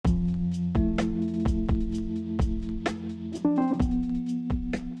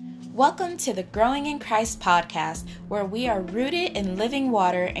Welcome to the Growing in Christ podcast, where we are rooted in living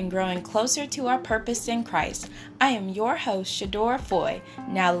water and growing closer to our purpose in Christ. I am your host, Shadora Foy.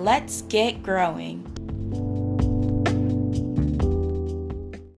 Now let's get growing.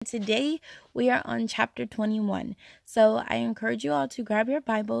 Today, we are on chapter 21. So I encourage you all to grab your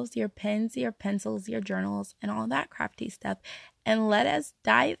Bibles, your pens, your pencils, your journals, and all that crafty stuff. And let us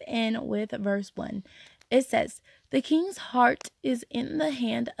dive in with verse 1. It says, "The king's heart is in the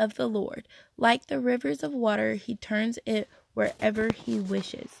hand of the Lord. Like the rivers of water, he turns it wherever he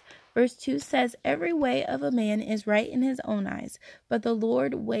wishes." Verse 2 says, "Every way of a man is right in his own eyes, but the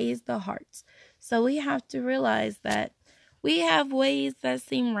Lord weighs the hearts." So we have to realize that we have ways that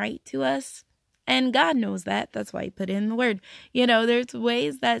seem right to us, and God knows that. That's why he put in the word. There's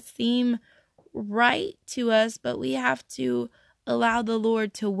ways that seem right to us, but we have to allow the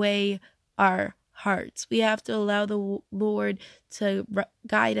Lord to weigh our hearts. We have to allow the Lord to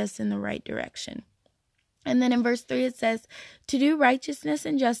guide us in the right direction. And then in verse 3 it says, "To do righteousness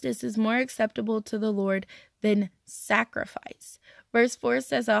and justice is more acceptable to the Lord than sacrifice." Verse 4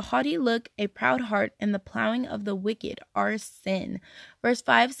 says, "A haughty look, a proud heart, and the plowing of the wicked are sin." Verse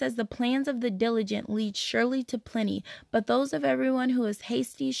 5 says, "The plans of the diligent lead surely to plenty, but those of everyone who is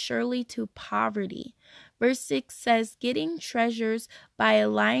hasty surely to poverty." Verse 6 says, "Getting treasures by a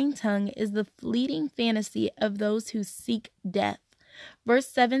lying tongue is the fleeting fantasy of those who seek death." Verse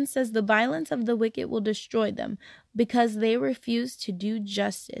 7 says, "The violence of the wicked will destroy them, because they refuse to do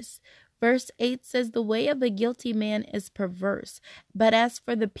justice." Verse 8 says, "The way of the guilty man is perverse, but as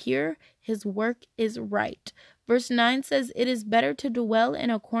for the pure, his work is right." Verse 9 says, "It is better to dwell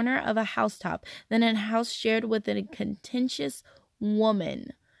in a corner of a housetop than in a house shared with a contentious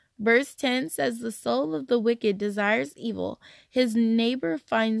woman." Verse 10 says, "The soul of the wicked desires evil. His neighbor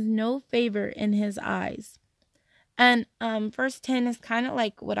finds no favor in his eyes." And verse 10 is kind of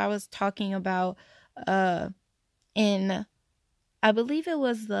like what I was talking about in, I believe it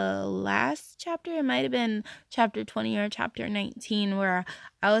was the last chapter. It might have been chapter 20 or chapter 19, where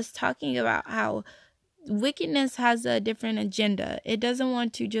I was talking about how wickedness has a different agenda. It doesn't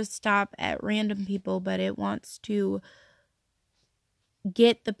want to just stop at random people, but it wants to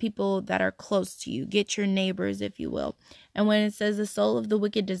get the people that are close to you, get your neighbors, if you will. And when it says the soul of the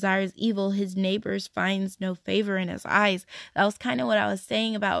wicked desires evil, his neighbors finds no favor in his eyes, that was kind of what I was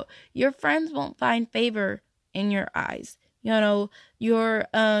saying about your friends won't find favor in your eyes. Your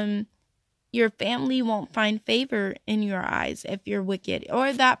family won't find favor in your eyes if you're wicked,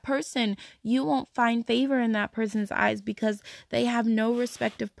 or that person, you won't find favor in that person's eyes because they have no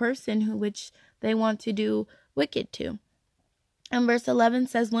respective person which they want to do wicked to. And verse 11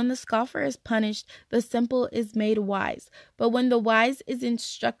 says, "When the scoffer is punished, the simple is made wise. But when the wise is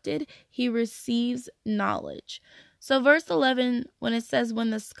instructed, he receives knowledge." So verse 11, when it says, "When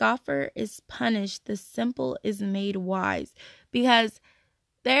the scoffer is punished, the simple is made wise," because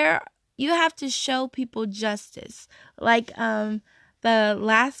you have to show people justice. Like the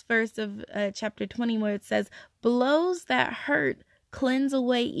last verse of chapter 20, where it says, "Blows that hurt cleanse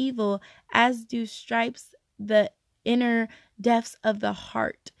away evil, as do stripes the inner depths of the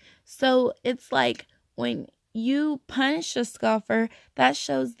heart." So it's like when you punish a scoffer, that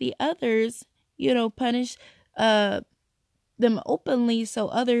shows the others, punish them openly so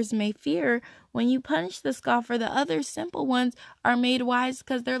others may fear. When you punish the scoffer, the other simple ones are made wise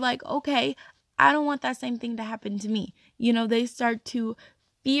because they're like, okay, I don't want that same thing to happen to me. They start to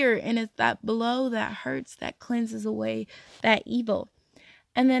fear, and it's that blow that hurts that cleanses away that evil.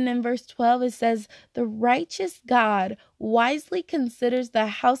 And then in verse 12 it says, "The righteous God wisely considers the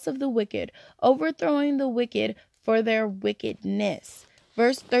house of the wicked, overthrowing the wicked for their wickedness."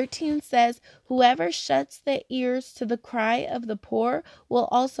 Verse 13 says, "Whoever shuts the ears to the cry of the poor will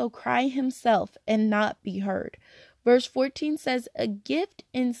also cry himself and not be heard." Verse 14 says, "A gift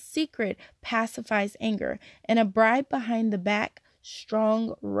in secret pacifies anger, and a bribe behind the back,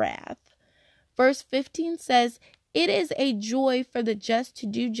 strong wrath." Verse 15 says, "It is a joy for the just to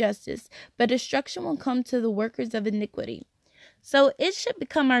do justice, but destruction will come to the workers of iniquity." So it should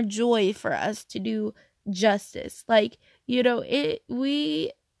become our joy for us to do justice.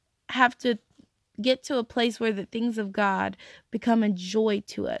 We have to get to a place where the things of God become a joy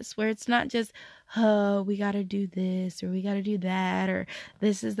to us, where it's not just, oh, we got to do this or we got to do that, or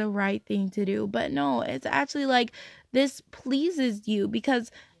this is the right thing to do. But no, it's actually like this pleases you,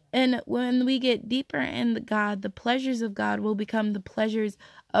 because when we get deeper in God, the pleasures of God will become the pleasures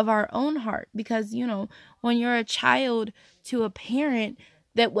of our own heart. Because, when you're a child to a parent,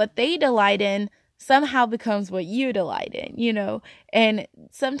 that what they delight in somehow becomes what you delight in, and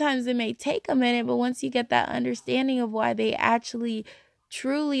sometimes it may take a minute, but once you get that understanding of why they actually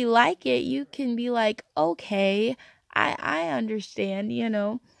truly like it, you can be like, okay, I understand,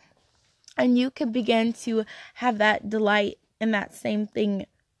 and you can begin to have that delight in that same thing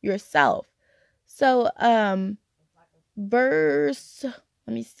yourself. So, verse,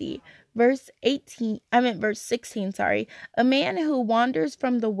 let me see, verse 16, sorry. A man who wanders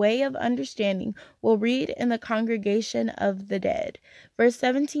from the way of understanding will read in the congregation of the dead. Verse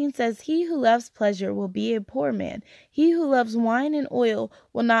 17 says, he who loves pleasure will be a poor man. He who loves wine and oil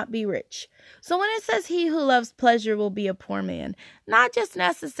will not be rich. So when it says he who loves pleasure will be a poor man, not just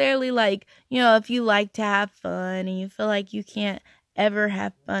necessarily like, if you like to have fun and you feel like you can't ever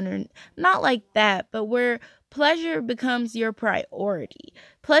have fun, or not like that, but where pleasure becomes your priority.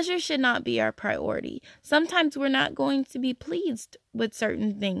 Pleasure should not be our priority. Sometimes we're not going to be pleased with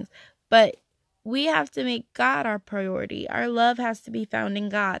certain things, but we have to make God our priority. Our love has to be found in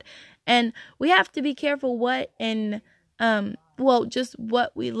God. And we have to be careful just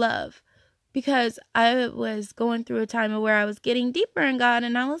what we love. Because I was going through a time where I was getting deeper in God,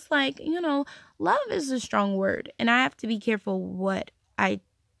 and I was like, love is a strong word, and I have to be careful what I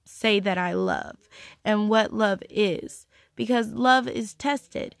say that I love and what love is, because love is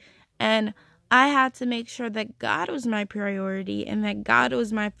tested. And I had to make sure that God was my priority and that God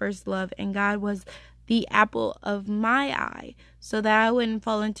was my first love and God was the apple of my eye, so that I wouldn't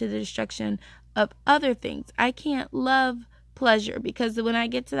fall into the destruction of other things. I can't love pleasure, because when I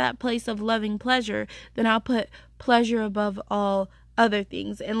get to that place of loving pleasure, then I'll put pleasure above all other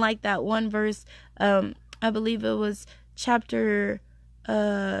things. And like that one verse, I believe it was chapter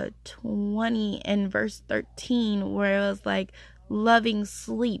 20 and verse 13, where it was like loving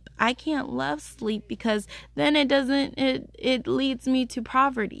sleep. I can't love sleep, because then it leads me to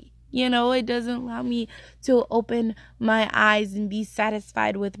poverty. It doesn't allow me to open my eyes and be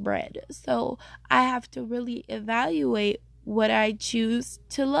satisfied with bread. So I have to really evaluate what I choose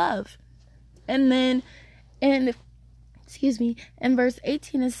to love. And then in verse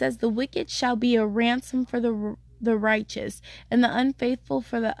 18 it says, the wicked shall be a ransom for the righteous, and the unfaithful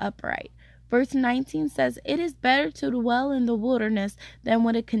for the upright. Verse 19 says, it is better to dwell in the wilderness than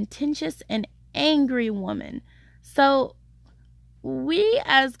with a contentious and angry woman. So we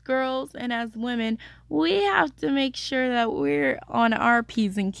as girls and as women, we have to make sure that we're on our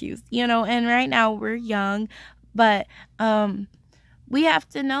P's and Q's, and right now we're young, but we have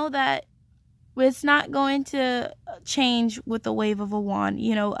to know that it's not going to change with the wave of a wand.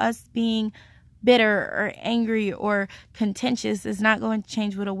 Us being bitter or angry or contentious is not going to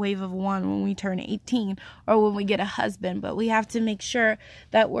change with a wave of a wand when we turn 18 or when we get a husband. But we have to make sure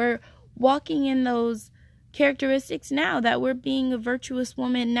that we're walking in those characteristics now, that we're being a virtuous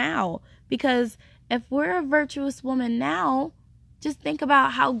woman now. Because if we're a virtuous woman now, just think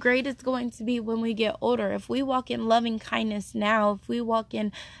about how great it's going to be when we get older. If we walk in loving kindness now, if we walk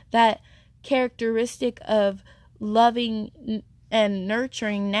in that characteristic of loving and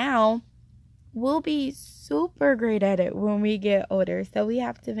nurturing now, we'll be super great at it when we get older. So we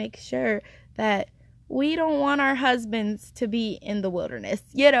have to make sure that we don't want our husbands to be in the wilderness.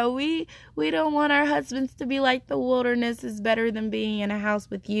 We don't want our husbands to be like, the wilderness is better than being in a house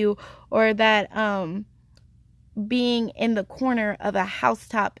with you, or that being in the corner of a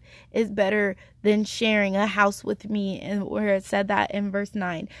housetop is better than sharing a house with me, and where it said that in verse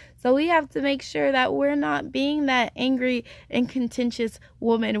 9. So we have to make sure that we're not being that angry and contentious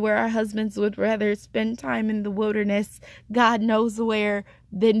woman where our husbands would rather spend time in the wilderness, God knows where,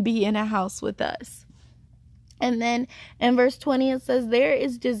 than be in a house with us. And then in verse 20 it says, there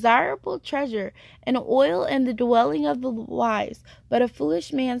is desirable treasure and oil in the dwelling of the wise, but a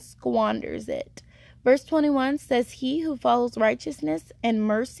foolish man squanders it. Verse 21 says, he who follows righteousness and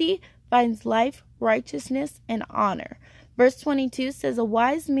mercy finds life, righteousness, and honor. Verse 22 says, a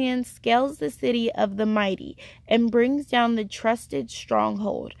wise man scales the city of the mighty and brings down the trusted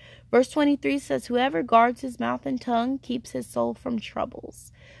stronghold. Verse 23 says, whoever guards his mouth and tongue keeps his soul from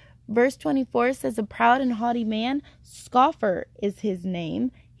troubles. Verse 24 says, a proud and haughty man, scoffer is his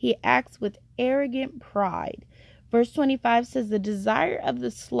name. He acts with arrogant pride. Verse 25 says, the desire of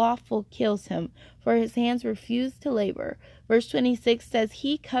the slothful kills him, for his hands refuse to labor. Verse 26 says,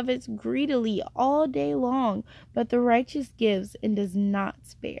 he covets greedily all day long, but the righteous gives and does not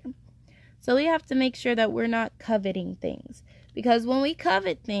spare. So we have to make sure that we're not coveting things, because when we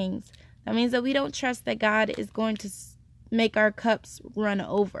covet things, that means that we don't trust that God is going to make our cups run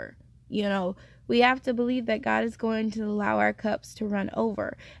over. We have to believe that God is going to allow our cups to run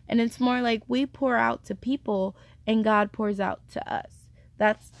over. And it's more like we pour out to people and God pours out to us.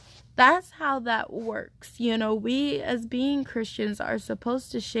 That's That's how that works. We as being Christians are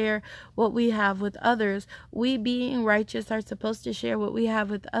supposed to share what we have with others. We being righteous are supposed to share what we have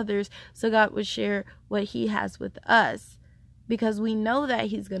with others, so God would share what he has with us, because we know that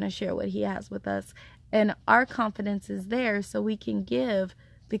he's going to share what he has with us, and our confidence is there, so we can give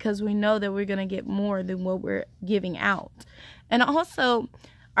because we know that we're going to get more than what we're giving out. And also,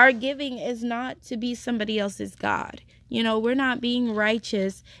 our giving is not to be somebody else's God. We're not being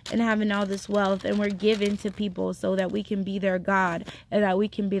righteous and having all this wealth and we're giving to people so that we can be their God and that we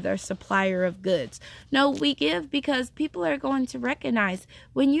can be their supplier of goods. No, we give because people are going to recognize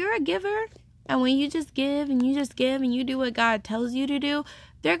when you're a giver, and when you just give and you just give and you do what God tells you to do,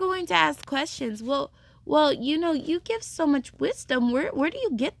 they're going to ask questions. Well, you give so much wisdom. Where do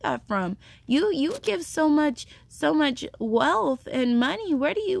you get that from? You give so much wealth and money.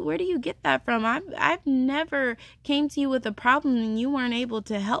 Where do you get that from? I've never came to you with a problem and you weren't able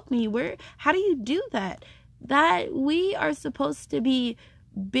to help me. How do you do that? That we are supposed to be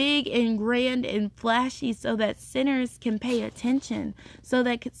big and grand and flashy so that sinners can pay attention, so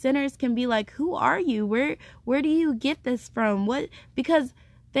that sinners can be like, who are you? Where do you get this from? Because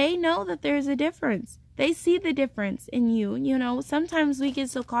they know that there's a difference. They see the difference in you. Sometimes we get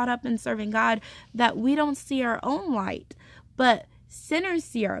so caught up in serving God that we don't see our own light, but sinners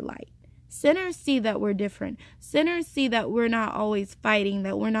see our light. Sinners see that we're different. Sinners see that we're not always fighting,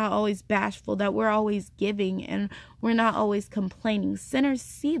 that we're not always bashful, that we're always giving, and we're not always complaining. Sinners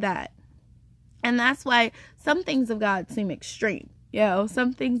see that. And that's why some things of God seem extreme.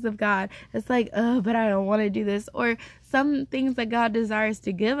 Some things of God, it's like, oh, but I don't want to do this. Or some things that God desires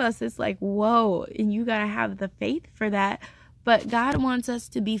to give us, it's like, whoa, and you got to have the faith for that. But God wants us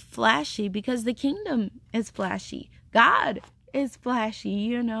to be flashy because the kingdom is flashy. God is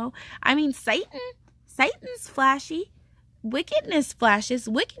flashy, I mean, Satan's flashy. Wickedness flashes.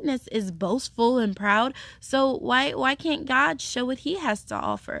 Wickedness is boastful and proud. So why can't God show what he has to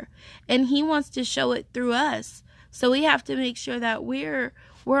offer? And he wants to show it through us. So we have to make sure that we're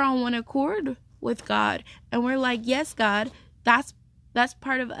on one accord with God, and we're like, yes, God. That's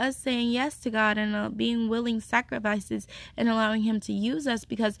part of us saying yes to God and being willing sacrifices and allowing him to use us,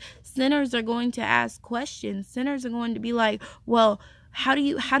 because sinners are going to ask questions. Sinners are going to be like, well, how do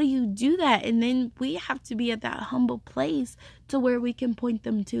you do that? And then we have to be at that humble place to where we can point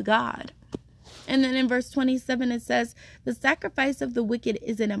them to God. And then in verse 27 it says, the sacrifice of the wicked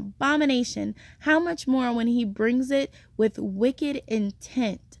is an abomination. How much more when he brings it with wicked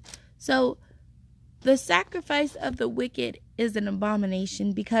intent? So the sacrifice of the wicked is an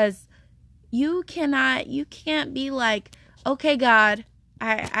abomination, because you can't be like, okay, God,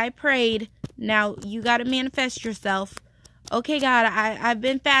 I prayed. Now you got to manifest yourself. Okay, God, I've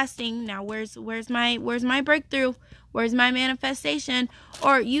been fasting. Now where's my breakthrough? Where's my manifestation?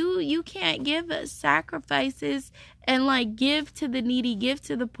 Or you can't give sacrifices and like give to the needy, give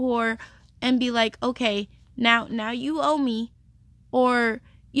to the poor, and be like, okay, now you owe me. Or,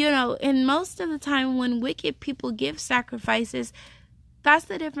 and most of the time when wicked people give sacrifices, that's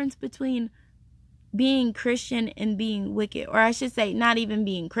the difference between being Christian and being wicked. Or I should say, not even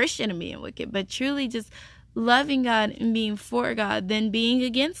being Christian and being wicked, but truly just loving God and being for God than being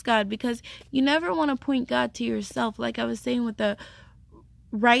against God, because you never want to point God to yourself. Like I was saying with the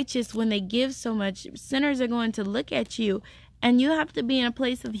righteous, when they give so much, sinners are going to look at you, and you have to be in a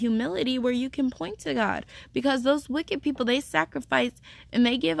place of humility where you can point to God, because those wicked people, they sacrifice and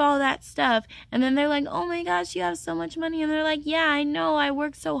they give all that stuff, and then they're like, oh my gosh, you have so much money, and they're like, yeah, I know, I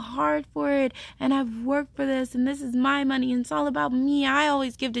worked so hard for it, and I've worked for this, and this is my money, and it's all about me, I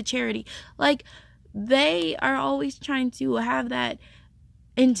always give to charity. Like, they are always trying to have that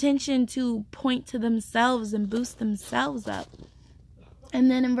intention to point to themselves and boost themselves up. And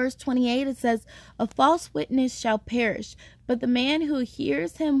then in verse 28 it says, a false witness shall perish, but the man who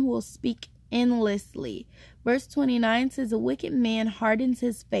hears him will speak endlessly. Verse 29 says, a wicked man hardens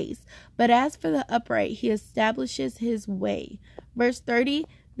his face, but as for the upright, he establishes his way. Verse 30,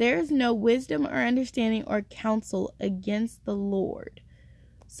 there is no wisdom or understanding or counsel against the Lord.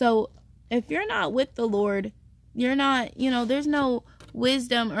 So if you're not with the Lord, you're not, there's no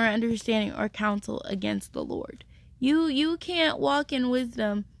wisdom or understanding or counsel against the Lord. You can't walk in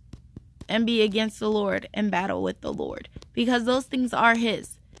wisdom and be against the Lord and battle with the Lord, because those things are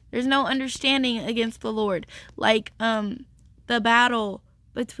his. There's no understanding against the Lord. Like the battle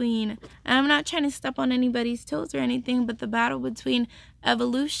between, and I'm not trying to step on anybody's toes or anything, but the battle between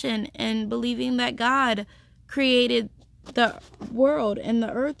evolution and believing that God created the world and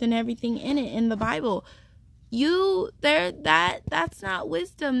the earth and everything in it in the Bible. That's not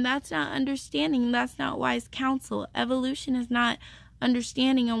wisdom, that's not understanding, that's not wise counsel. Evolution is not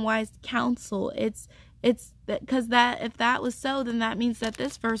understanding and wise counsel. It's because that if that was so, then that means that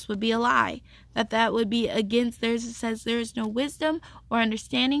this verse would be a lie. That would be against theirs. It says there is no wisdom or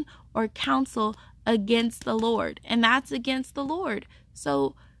understanding or counsel against the Lord. And that's against the Lord.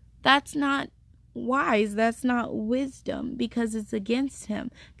 So that's not wise. That's not wisdom, because it's against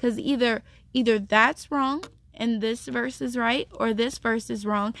him. Because either that's wrong and this verse is right, or this verse is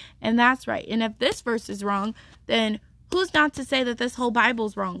wrong and that's right. And if this verse is wrong, then who's not to say that this whole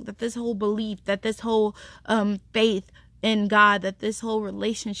Bible's wrong, that this whole belief, that this whole faith in God, that this whole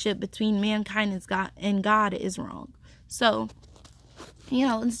relationship between mankind and God is wrong. So,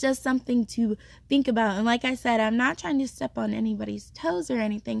 it's just something to think about. And like I said, I'm not trying to step on anybody's toes or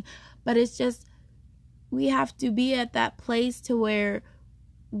anything, but it's just we have to be at that place to where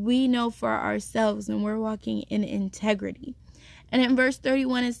we know for ourselves and we're walking in integrity. And in verse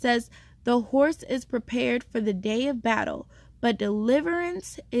 31 it says, "The horse is prepared for the day of battle, but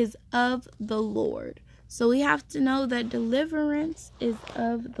deliverance is of the Lord." So we have to know that deliverance is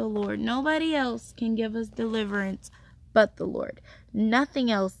of the Lord. Nobody else can give us deliverance but the Lord.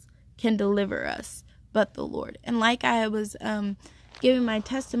 Nothing else can deliver us but the Lord. And like I was giving my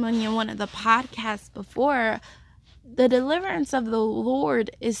testimony in one of the podcasts before, the deliverance of the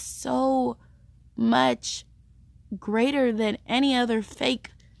Lord is so much greater than any other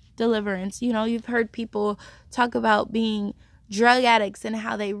fake deliverance. You've heard people talk about being drug addicts and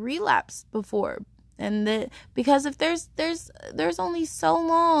how they relapse before, and because if there's only so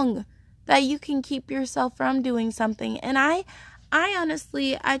long that you can keep yourself from doing something. And I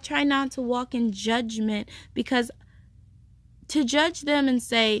honestly try not to walk in judgment, because to judge them and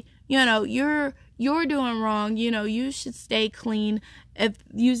say, you're doing wrong, you should stay clean, if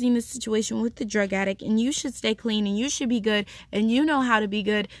using the situation with the drug addict, and you should stay clean and you should be good and you know how to be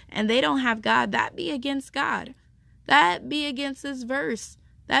good, and they don't have God, that be against God. That be against this verse.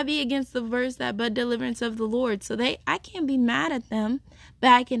 That be against the verse that but deliverance of the Lord. So I can't be mad at them, but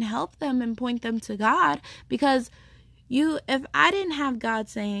I can help them and point them to God, because if I didn't have God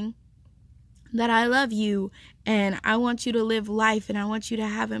saying that I love you and I want you to live life and I want you to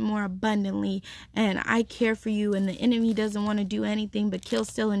have it more abundantly and I care for you and the enemy doesn't want to do anything but kill,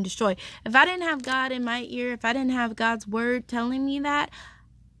 steal, and destroy. If I didn't have God in my ear, if I didn't have God's word telling me that,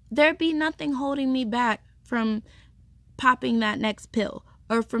 there'd be nothing holding me back from popping that next pill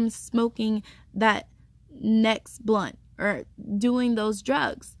or from smoking that next blunt or doing those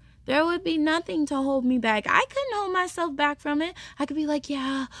drugs. There would be nothing to hold me back. I couldn't hold myself back from it. I could be like,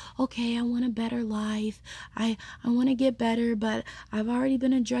 yeah, okay, I want a better life. I want to get better, but I've already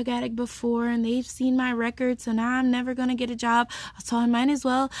been a drug addict before and they've seen my record, so now I'm never going to get a job. So I might as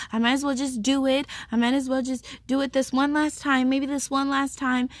well just do it. I might as well just do it this one last time. Maybe this one last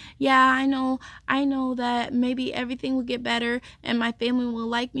time. Yeah, I know that maybe everything will get better and my family will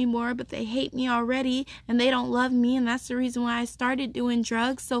like me more, but they hate me already and they don't love me, and that's the reason why I started doing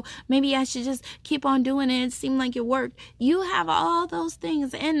drugs. So maybe I should just keep on doing it. It seemed like it worked. You have all those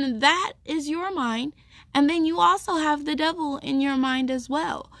things, and that is your mind. And then you also have the devil in your mind as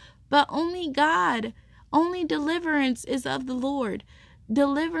well. But only deliverance is of the Lord.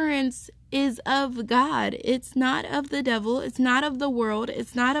 Deliverance is of God. It's not of the devil. It's not of the world.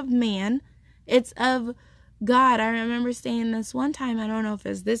 It's not of man. It's of God. I remember saying this one time, I don't know if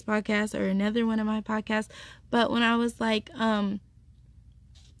it's this podcast or another one of my podcasts, but when I was like,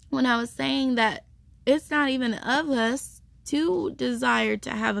 when I was saying that it's not even of us to desire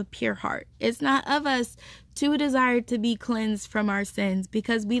to have a pure heart. It's not of us to desire to be cleansed from our sins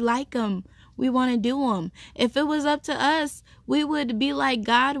because we like them. We want to do them. If it was up to us, we would be like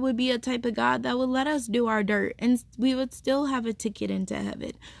God would be a type of God that would let us do our dirt and we would still have a ticket into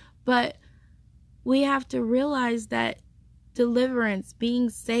heaven. But we have to realize that deliverance, being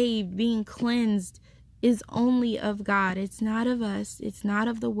saved, being cleansed, is only of God. It's not of us. It's not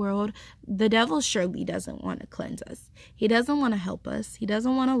of the world. The devil surely doesn't want to cleanse us. He doesn't want to help us. He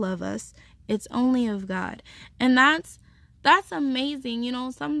doesn't want to love us. It's only of God. And that's amazing.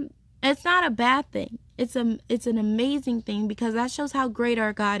 It's not a bad thing. It's an amazing thing, because that shows how great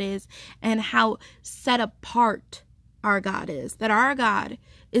our God is and how set apart our God is. That our God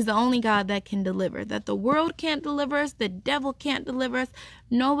is the only God that can deliver. That the world can't deliver us. The devil can't deliver us.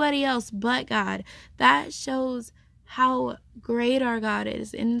 Nobody else but God. That shows how great our God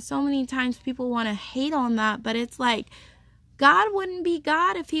is. And so many times people want to hate on that, but it's like God wouldn't be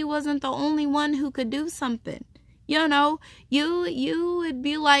God if he wasn't the only one who could do something. You would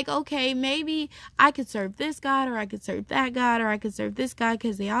be like, okay, maybe I could serve this God, or I could serve that God, or I could serve this God,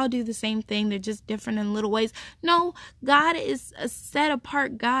 because they all do the same thing. They're just different in little ways. No, God is a set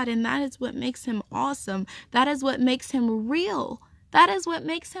apart God, and that is what makes him awesome. That is what makes him real. That is what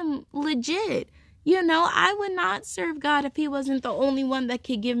makes him legit. You know, I would not serve God if he wasn't the only one that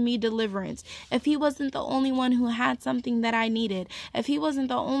could give me deliverance. If he wasn't the only one who had something that I needed. If he wasn't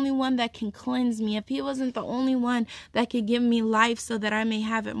the only one that can cleanse me. If he wasn't the only one that could give me life so that I may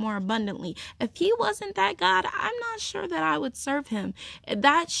have it more abundantly. If he wasn't that God, I'm not sure that I would serve him.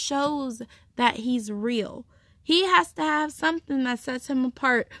 That shows that he's real. He has to have something that sets him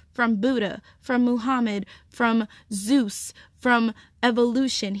apart from Buddha, from Muhammad, from Zeus, from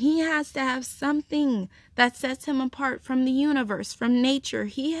evolution. He has to have something that sets him apart from the universe, from nature.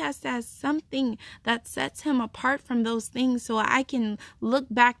 He has to have something that sets him apart from those things so I can look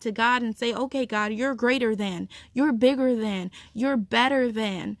back to God and say, okay, God, you're greater than, you're bigger than, you're better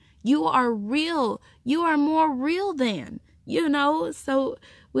than, you are real, you are more real than, so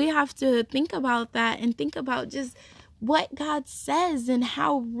we have to think about that and think about just what God says and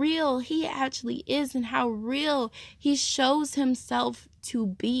how real he actually is and how real he shows himself to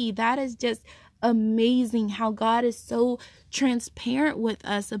be. That is just amazing how God is so transparent with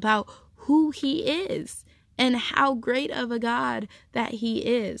us about who he is and how great of a God that he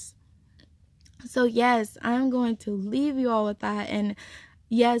is. So yes, I'm going to leave you all with that. And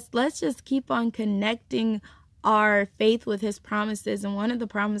yes, let's just keep on connecting our faith with his promises. And one of the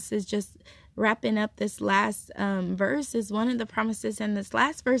promises, just wrapping up this last verse, is one of the promises in this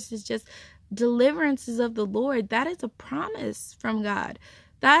last verse is just deliverances of the Lord. That is a promise from God.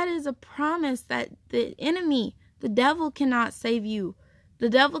 That is a promise that the enemy, the devil, cannot save you. The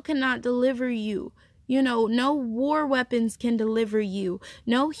devil cannot deliver you. No war weapons can deliver you.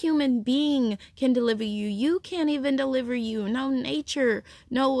 No human being can deliver you. You can't even deliver you. No nature,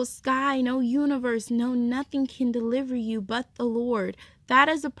 no sky, no universe, no nothing can deliver you but the Lord. That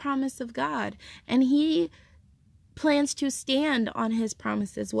is a promise of God. And he plans to stand on his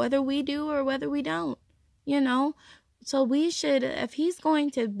promises, whether we do or whether we don't, So we should, if he's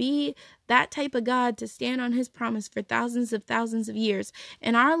going to be that type of God to stand on his promise for thousands of years,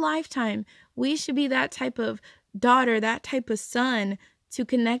 in our lifetime, we should be that type of daughter, that type of son to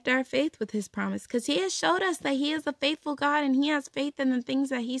connect our faith with his promise. Because he has showed us that he is a faithful God and he has faith in the things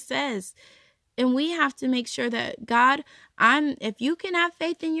that he says. And we have to make sure that God, if you can have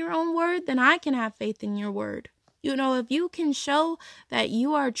faith in your own word, then I can have faith in your word. If you can show that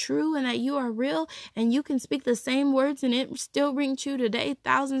you are true and that you are real and you can speak the same words and it still ring true today,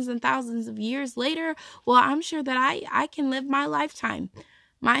 thousands and thousands of years later, well, I'm sure that I can live my lifetime,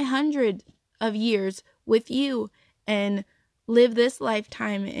 my 100 of years with you and live this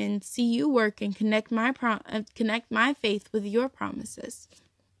lifetime and see you work and connect my faith with your promises.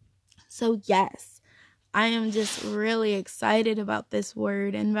 So yes, I am just really excited about this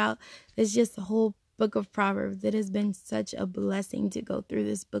word and about this just the whole book of Proverbs. It has been such a blessing to go through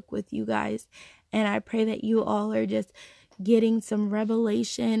this book with you guys. And I pray that you all are just getting some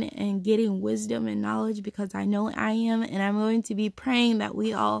revelation and getting wisdom and knowledge, because I know I am. And I'm going to be praying that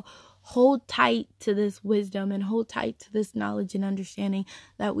we all hold tight to this wisdom and hold tight to this knowledge and understanding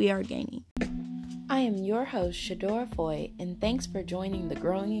that we are gaining. I am your host, Shadora Foy, and thanks for joining the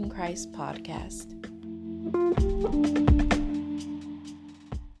Growing in Christ podcast.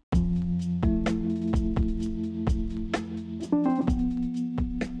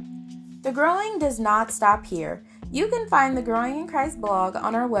 The growing does not stop here. You can find the Growing in Christ blog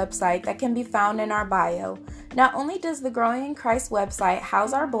on our website that can be found in our bio. Not only does the Growing in Christ website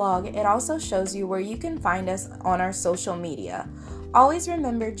house our blog, it also shows you where you can find us on our social media. Always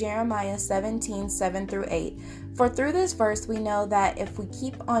remember Jeremiah 17:7-8. For through this verse we know that if we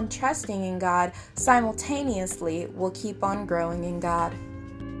keep on trusting in God, simultaneously we'll keep on growing in God.